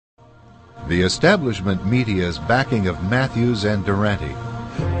The establishment media's backing of Matthews and Durante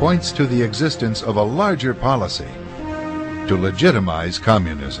points to the existence of a larger policy to legitimize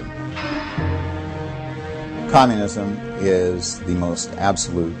communism. Communism is the most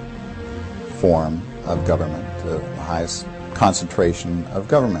absolute form of government, the highest concentration of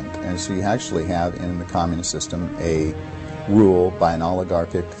government. And so you actually have in the communist system a rule by an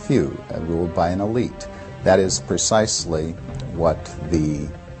oligarchic few, ruled by an elite. That is precisely what the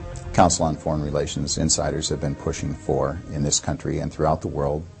Council on Foreign Relations insiders have been pushing for in this country and throughout the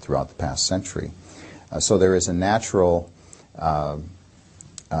world throughout the past century. So there is a natural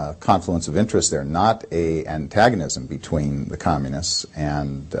confluence of interest there, not an antagonism between the communists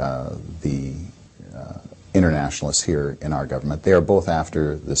and the internationalists here in our government. They are both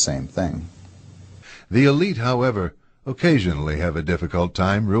after the same thing. The elite, however, occasionally have a difficult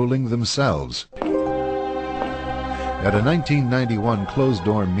time ruling themselves. At a 1991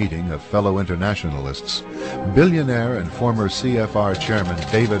 closed-door meeting of fellow internationalists, billionaire and former CFR chairman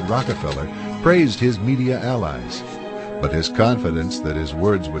David Rockefeller praised his media allies, but his confidence that his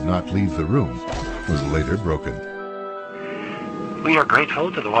words would not leave the room was later broken. We are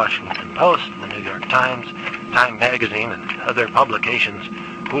grateful to the Washington Post, the New York Times, Time Magazine, and other publications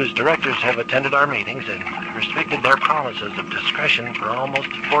whose directors have attended our meetings and restricted their promises of discretion for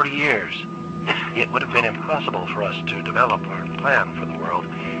almost 40 years. It would have been impossible for us to develop our plan for the world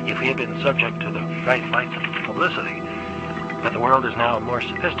if we had been subject to the bright lights of publicity. But the world is now more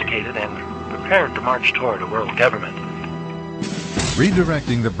sophisticated and prepared to march toward a world government.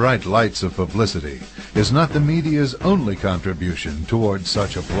 Redirecting the bright lights of publicity is not the media's only contribution towards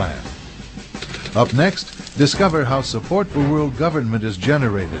such a plan. Up next, discover how support for world government is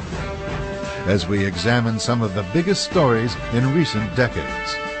generated as we examine some of the biggest stories in recent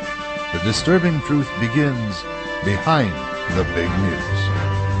decades. The disturbing truth begins behind the big news.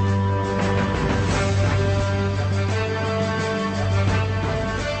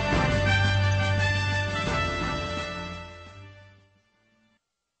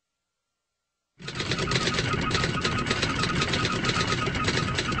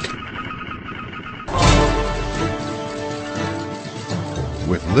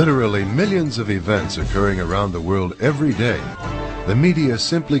 With literally millions of events occurring around the world every day, the media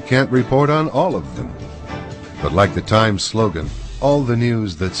simply can't report on all of them. But like the Times slogan, all the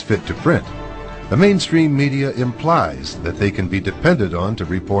news that's fit to print, the mainstream media implies that they can be depended on to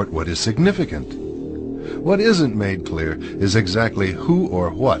report what is significant. What isn't made clear is exactly who or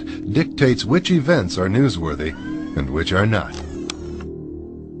what dictates which events are newsworthy and which are not.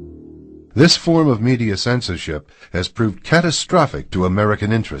 This form of media censorship has proved catastrophic to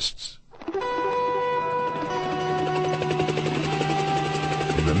American interests.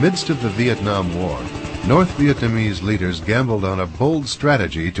 In the midst of the Vietnam War, North Vietnamese leaders gambled on a bold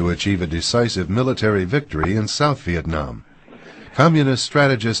strategy to achieve a decisive military victory in South Vietnam. Communist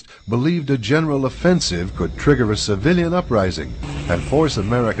strategists believed a general offensive could trigger a civilian uprising and force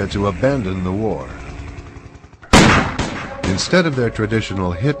America to abandon the war. Instead of their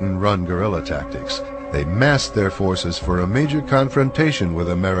traditional hit-and-run guerrilla tactics, they massed their forces for a major confrontation with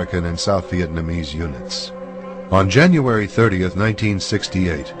American and South Vietnamese units. On January 30th,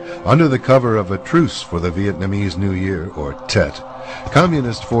 1968, under the cover of a truce for the Vietnamese New Year, or Tet,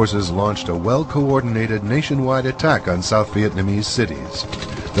 Communist forces launched a well-coordinated nationwide attack on South Vietnamese cities.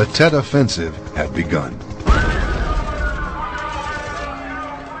 The Tet Offensive had begun.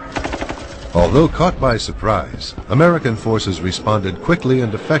 Although caught by surprise, American forces responded quickly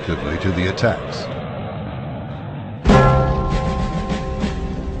and effectively to the attacks.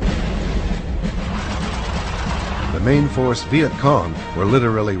 The main force Viet Cong were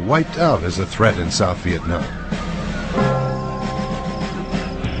literally wiped out as a threat in South Vietnam.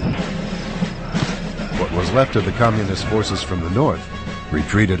 What was left of the communist forces from the north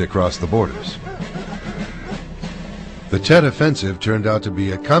retreated across the borders. The Tet Offensive turned out to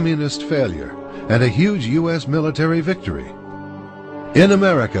be a communist failure and a huge U.S. military victory. In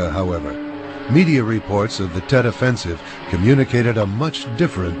America, however, media reports of the Tet Offensive communicated a much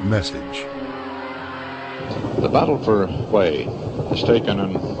different message. The battle for Hue has taken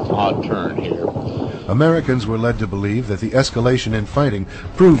an odd turn here. Americans were led to believe that the escalation in fighting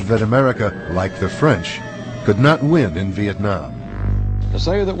proved that America, like the French, could not win in Vietnam. To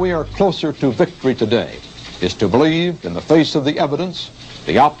say that we are closer to victory today is to believe, in the face of the evidence,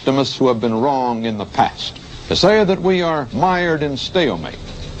 the optimists who have been wrong in the past. To say that we are mired in stalemate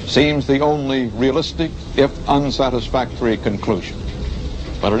seems the only realistic, if unsatisfactory, conclusion.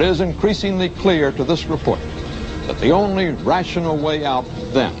 But it is increasingly clear to this report that the only rational way out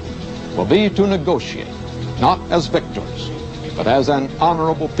then will be to negotiate, not as victors, but but as an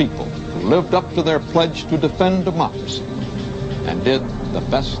honorable people who lived up to their pledge to defend democracy and did the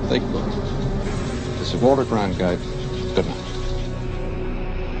best they could. This is Walter Cronkite. Good night.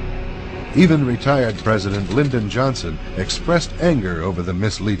 Even retired President Lyndon Johnson expressed anger over the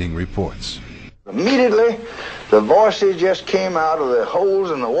misleading reports. Immediately, the voices just came out of the holes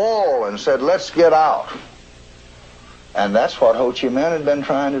in the wall and said, let's get out. And that's what Ho Chi Minh had been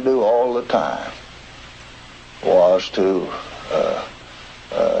trying to do all the time, was to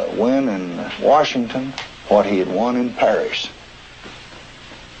win in Washington what he had won in Paris.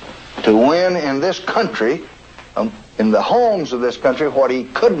 To win in this country, in the homes of this country, what he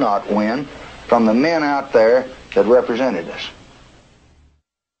could not win from the men out there that represented us.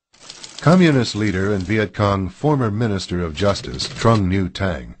 Communist leader and Viet Cong former Minister of Justice Trung Nhu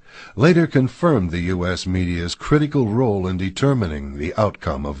Tang later confirmed the U.S. media's critical role in determining the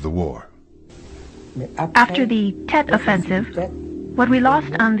outcome of the war. After the Tet Offensive, what we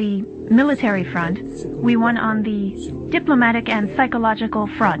lost on the military front, we won on the diplomatic and psychological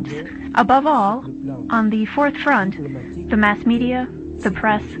fronts. Above all, on the fourth front, the mass media, the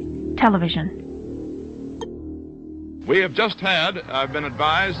press, television. We have just had, I've been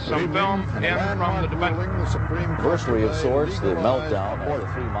advised, some film in from the defense. Anniversary of sorts, the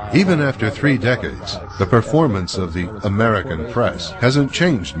meltdown. Even after 3 decades, the performance of the American press hasn't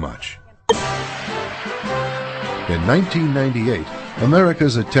changed much. In 1998,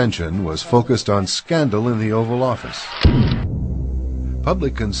 America's attention was focused on scandal in the Oval Office.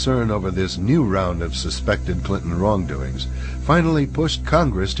 Public concern over this new round of suspected Clinton wrongdoings finally pushed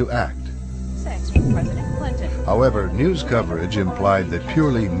Congress to act. However, news coverage implied that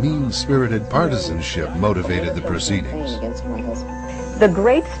purely mean-spirited partisanship motivated the proceedings. The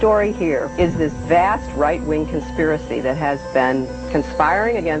great story here is this vast right-wing conspiracy that has been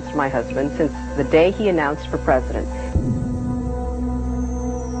conspiring against my husband since the day he announced for president.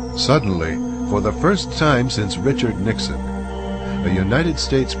 Suddenly, for the first time since Richard Nixon, a United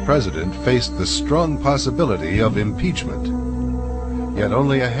States president faced the strong possibility of impeachment. Yet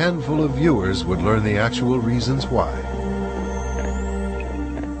only a handful of viewers would learn the actual reasons why.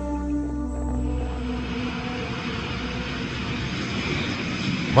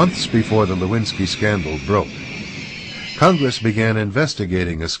 Months before the Lewinsky scandal broke, Congress began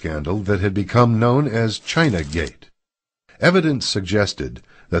investigating a scandal that had become known as Chinagate. Evidence suggested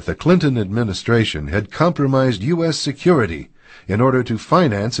that the Clinton administration had compromised U.S. security in order to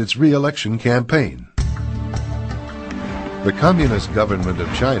finance its re-election campaign. The Communist government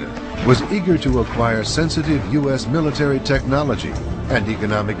of China was eager to acquire sensitive U.S. military technology and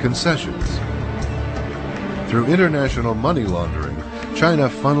economic concessions. Through international money laundering, China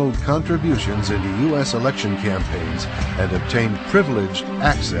funneled contributions into U.S. election campaigns and obtained privileged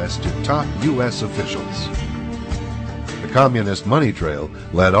access to top U.S. officials. The communist money trail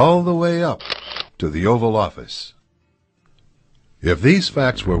led all the way up to the Oval Office. If these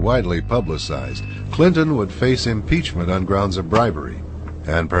facts were widely publicized, Clinton would face impeachment on grounds of bribery,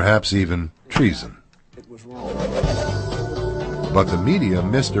 and perhaps even treason. But the media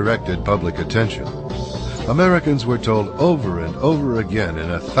misdirected public attention. Americans were told over and over again in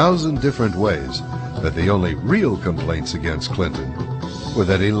 1,000 different ways that the only real complaints against Clinton were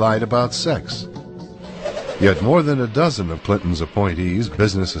that he lied about sex. Yet more than a dozen of Clinton's appointees,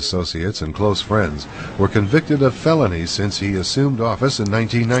 business associates, and close friends were convicted of felonies since he assumed office in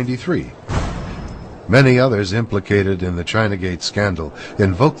 1993. Many others implicated in the Chinagate scandal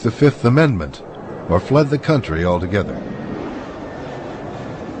invoked the Fifth Amendment or fled the country altogether.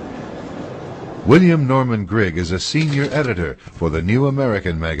 William Norman Grigg is a senior editor for the New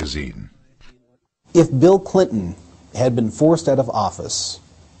American magazine. If Bill Clinton had been forced out of office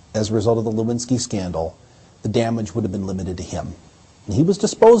as a result of the Lewinsky scandal, the damage would have been limited to him. And he was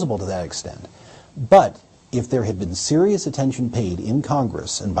disposable to that extent. But if there had been serious attention paid in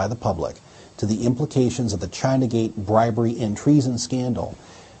Congress and by the public to the implications of the Chinagate bribery and treason scandal,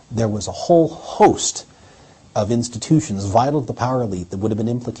 there was a whole host of institutions vital to the power elite that would have been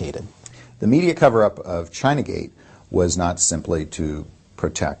implicated. The media cover-up of Chinagate was not simply to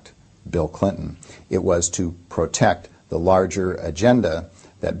protect Bill Clinton. It was to protect the larger agenda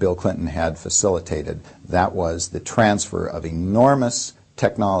that Bill Clinton had facilitated. That was the transfer of enormous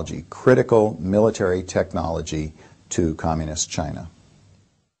technology, critical military technology, to Communist China.